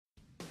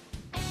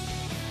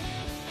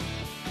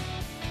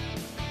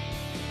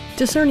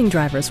Discerning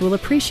drivers will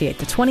appreciate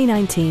the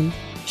 2019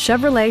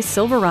 Chevrolet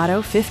Silverado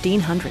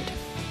 1500.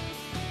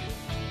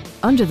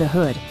 Under the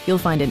hood, you'll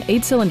find an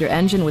 8-cylinder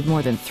engine with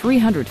more than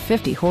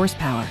 350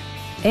 horsepower.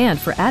 And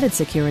for added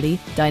security,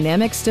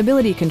 dynamic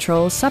stability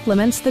control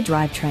supplements the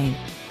drivetrain.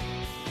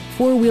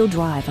 4-wheel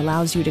drive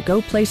allows you to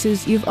go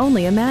places you've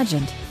only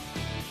imagined.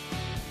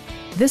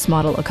 This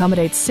model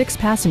accommodates 6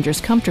 passengers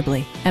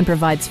comfortably and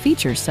provides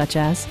features such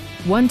as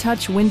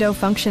one-touch window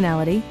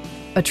functionality,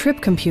 a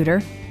trip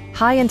computer,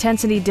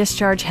 high-intensity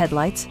discharge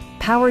headlights,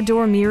 power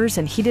door mirrors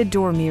and heated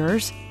door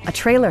mirrors, a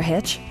trailer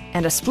hitch,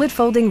 and a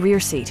split-folding rear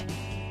seat.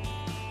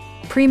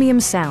 Premium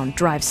sound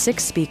drives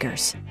 6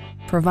 speakers,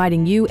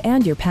 providing you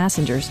and your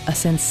passengers a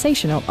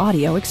sensational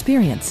audio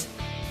experience.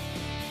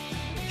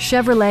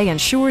 Chevrolet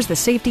ensures the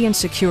safety and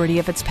security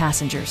of its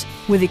passengers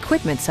with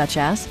equipment such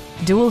as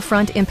dual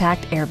front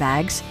impact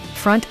airbags,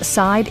 front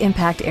side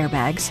impact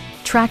airbags,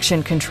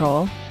 traction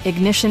control,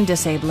 ignition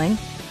disabling,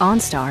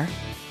 OnStar,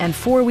 and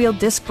 4-wheel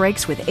disc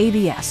brakes with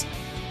ABS.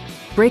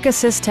 Brake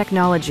Assist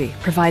technology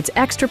provides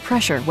extra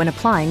pressure when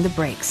applying the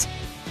brakes.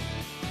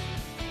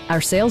 Our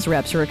sales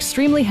reps are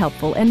extremely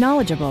helpful and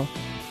knowledgeable.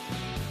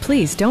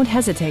 Please don't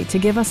hesitate to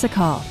give us a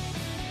call.